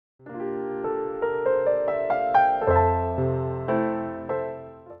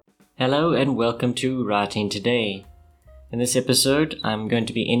Hello and welcome to Writing Today. In this episode, I'm going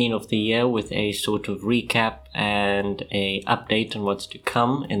to be ending off the year with a sort of recap and a update on what's to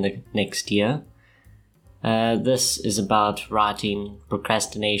come in the next year. This is about writing,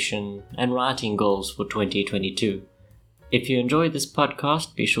 procrastination, and writing goals for 2022. If you enjoyed this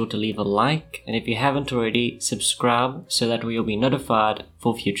podcast, be sure to leave a like, and if you haven't already, subscribe so that you'll be notified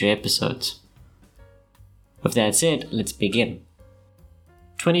for future episodes. With that said, let's begin.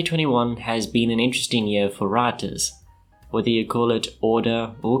 2021 has been an interesting year for writers. Whether you call it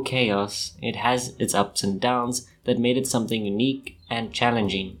order or chaos, it has its ups and downs that made it something unique and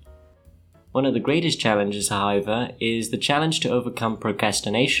challenging. One of the greatest challenges, however, is the challenge to overcome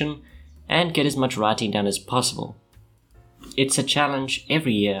procrastination and get as much writing done as possible. It's a challenge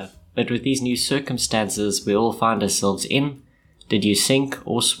every year, but with these new circumstances we all find ourselves in, did you sink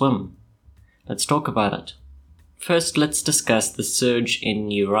or swim? Let's talk about it. First, let's discuss the surge in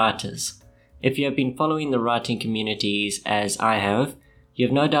new writers. If you have been following the writing communities as I have, you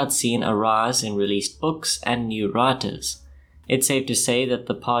have no doubt seen a rise in released books and new writers. It's safe to say that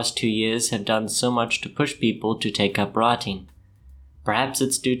the past 2 years have done so much to push people to take up writing. Perhaps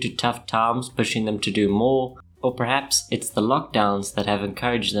it's due to tough times pushing them to do more, or perhaps it's the lockdowns that have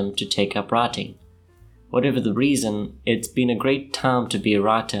encouraged them to take up writing. Whatever the reason, it's been a great time to be a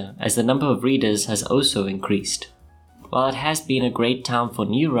writer as the number of readers has also increased. While it has been a great time for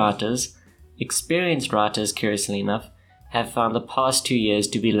new writers, experienced writers, curiously enough, have found the past 2 years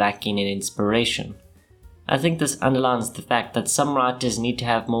to be lacking in inspiration. I think this underlines the fact that some writers need to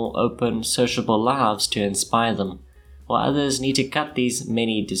have more open, sociable lives to inspire them, while others need to cut these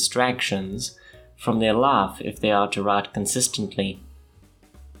many distractions from their life if they are to write consistently.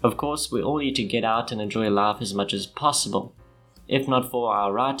 Of course, we all need to get out and enjoy life as much as possible, if not for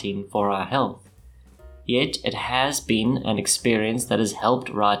our writing, for our health. Yet, it has been an experience that has helped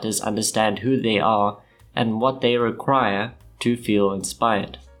writers understand who they are and what they require to feel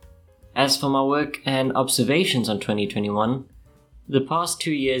inspired. As for my work and observations on 2021, the past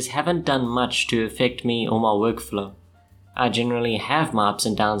 2 years haven't done much to affect me or my workflow. I generally have my ups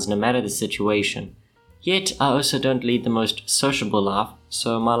and downs no matter the situation. Yet, I also don't lead the most sociable life,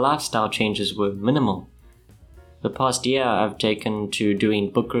 so my lifestyle changes were minimal. The past year I've taken to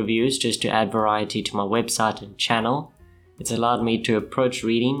doing book reviews just to add variety to my website and channel. It's allowed me to approach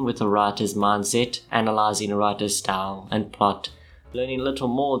reading with a writer's mindset, analyzing a writer's style and plot, learning little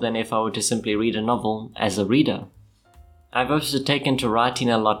more than if I were to simply read a novel as a reader. I've also taken to writing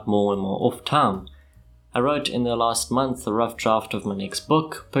a lot more and more off time. I wrote in the last month a rough draft of my next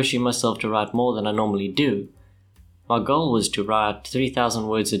book, pushing myself to write more than I normally do. My goal was to write 3,000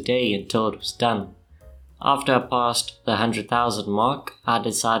 words a day until it was done. After I passed the 100,000 mark, I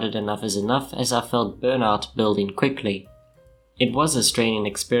decided enough is enough as I felt burnout building quickly. It was a straining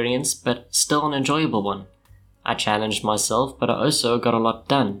experience, but still an enjoyable one. I challenged myself, but I also got a lot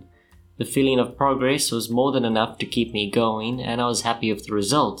done. The feeling of progress was more than enough to keep me going, and I was happy with the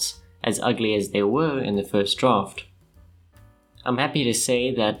results, as ugly as they were in the first draft. I'm happy to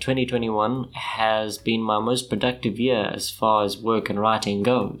say that 2021 has been my most productive year as far as work and writing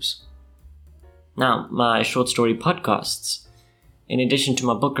goes. Now, my short story podcasts. In addition to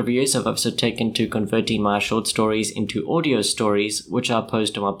my book reviews, I've also taken to converting my short stories into audio stories, which I'll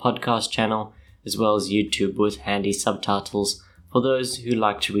post on my podcast channel, as well as YouTube with handy subtitles for those who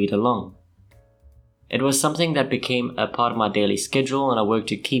like to read along. It was something that became a part of my daily schedule and I worked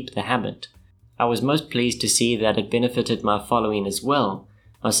to keep the habit. I was most pleased to see that it benefited my following as well,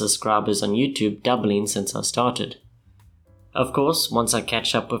 my subscribers on YouTube doubling since I started. Of course, once I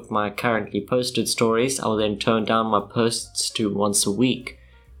catch up with my currently posted stories, I will then tone down my posts to once a week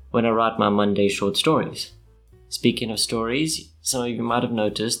when I write my Monday short stories. Speaking of stories, some of you might have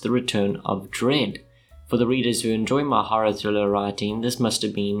noticed the return of Dread. For the readers who enjoy my horror thriller writing, this must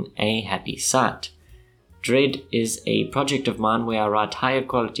have been a happy sight. Dread is a project of mine where I write higher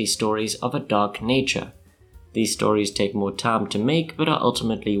quality stories of a dark nature. These stories take more time to make but are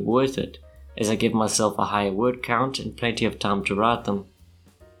ultimately worth it, as I give myself a higher word count and plenty of time to write them.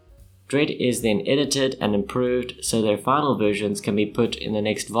 Dread is then edited and improved so their final versions can be put in the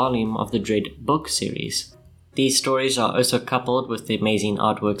next volume of the Dread book series. These stories are also coupled with the amazing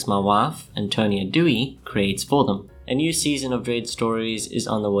artworks my wife, Antonia Dewey, creates for them. A new season of Dread stories is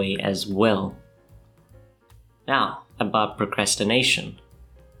on the way as well. Now, about procrastination.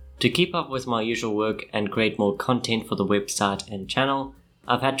 To keep up with my usual work and create more content for the website and channel,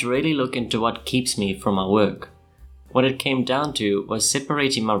 I've had to really look into what keeps me from my work. What it came down to was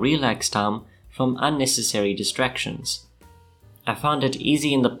separating my relax time from unnecessary distractions. I found it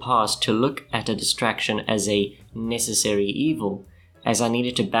easy in the past to look at a distraction as a necessary evil as I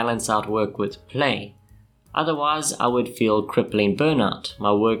needed to balance out work with play. Otherwise, I would feel crippling burnout.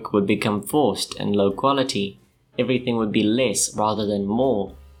 My work would become forced and low quality. Everything would be less rather than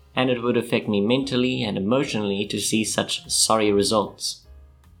more, and it would affect me mentally and emotionally to see such sorry results.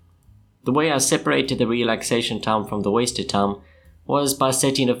 The way I separated the relaxation time from the wasted time was by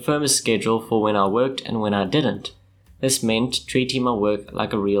setting a firmer schedule for when I worked and when I didn't. This meant treating my work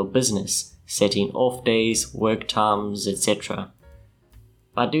like a real business, setting off days, work times, etc.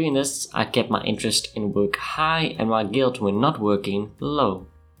 By doing this, I kept my interest in work high and my guilt when not working low.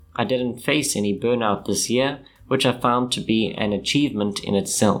 I didn't face any burnout this year, which I found to be an achievement in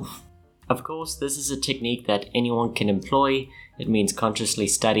itself. Of course, this is a technique that anyone can employ. It means consciously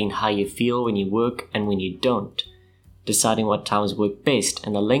studying how you feel when you work and when you don't, deciding what times work best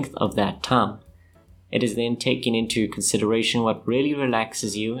and the length of that time. It is then taking into consideration what really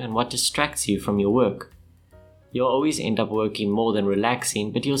relaxes you and what distracts you from your work. You'll always end up working more than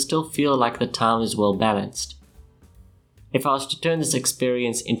relaxing, but you'll still feel like the time is well balanced. If I was to turn this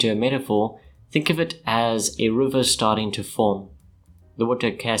experience into a metaphor, think of it as a river starting to form. The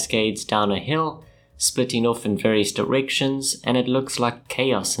water cascades down a hill, splitting off in various directions, and it looks like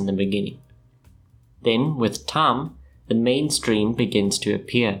chaos in the beginning. Then, with time, the main stream begins to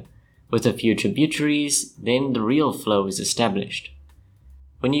appear. With a few tributaries, then the real flow is established.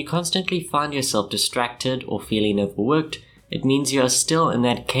 When you constantly find yourself distracted or feeling overworked, it means you are still in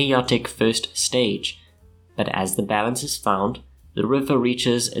that chaotic first stage. But as the balance is found, the river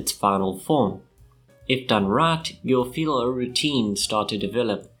reaches its final form. If done right, you'll feel a routine start to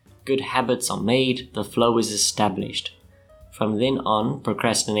develop. Good habits are made, the flow is established. From then on,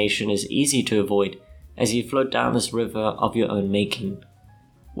 procrastination is easy to avoid as you float down this river of your own making.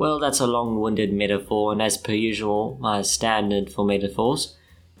 Well, that's a long-winded metaphor, and as per usual, my standard for metaphors,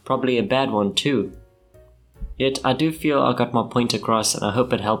 probably a bad one too. Yet I do feel I got my point across, and I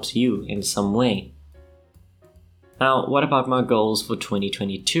hope it helps you in some way. Now, what about my goals for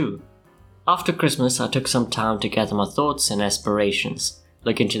 2022? After Christmas, I took some time to gather my thoughts and aspirations.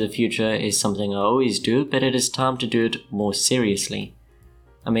 Look into the future is something I always do, but it is time to do it more seriously.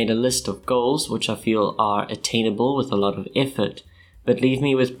 I made a list of goals which I feel are attainable with a lot of effort, but leave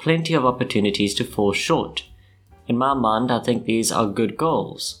me with plenty of opportunities to fall short. In my mind, I think these are good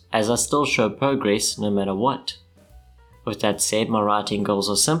goals, as I still show progress no matter what. With that said, my writing goals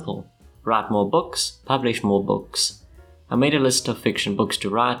are simple. Write more books, publish more books. I made a list of fiction books to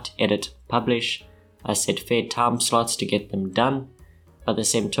write, edit, publish. I set fair time slots to get them done. By the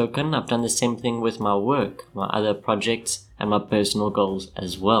same token, I've done the same thing with my work, my other projects, and my personal goals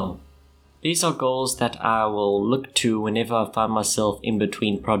as well. These are goals that I will look to whenever I find myself in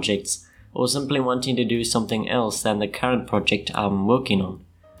between projects or simply wanting to do something else than the current project I'm working on.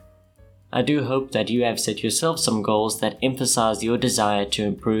 I do hope that you have set yourself some goals that emphasize your desire to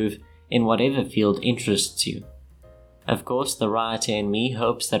improve in whatever field interests you. Of course, the writer in me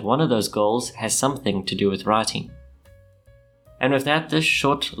hopes that one of those goals has something to do with writing. And with that, this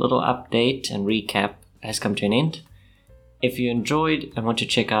short little update and recap has come to an end. If you enjoyed and want to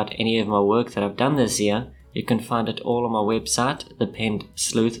check out any of my work that I've done this year, you can find it all on my website,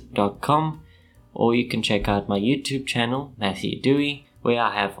 thepensedsleuth.com, or you can check out my YouTube channel, Matthew Dewey, where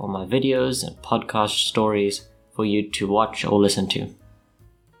I have all my videos and podcast stories for you to watch or listen to.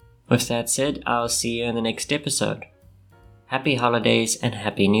 With that said, I'll see you in the next episode. Happy holidays and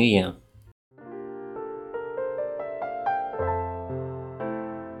Happy New Year.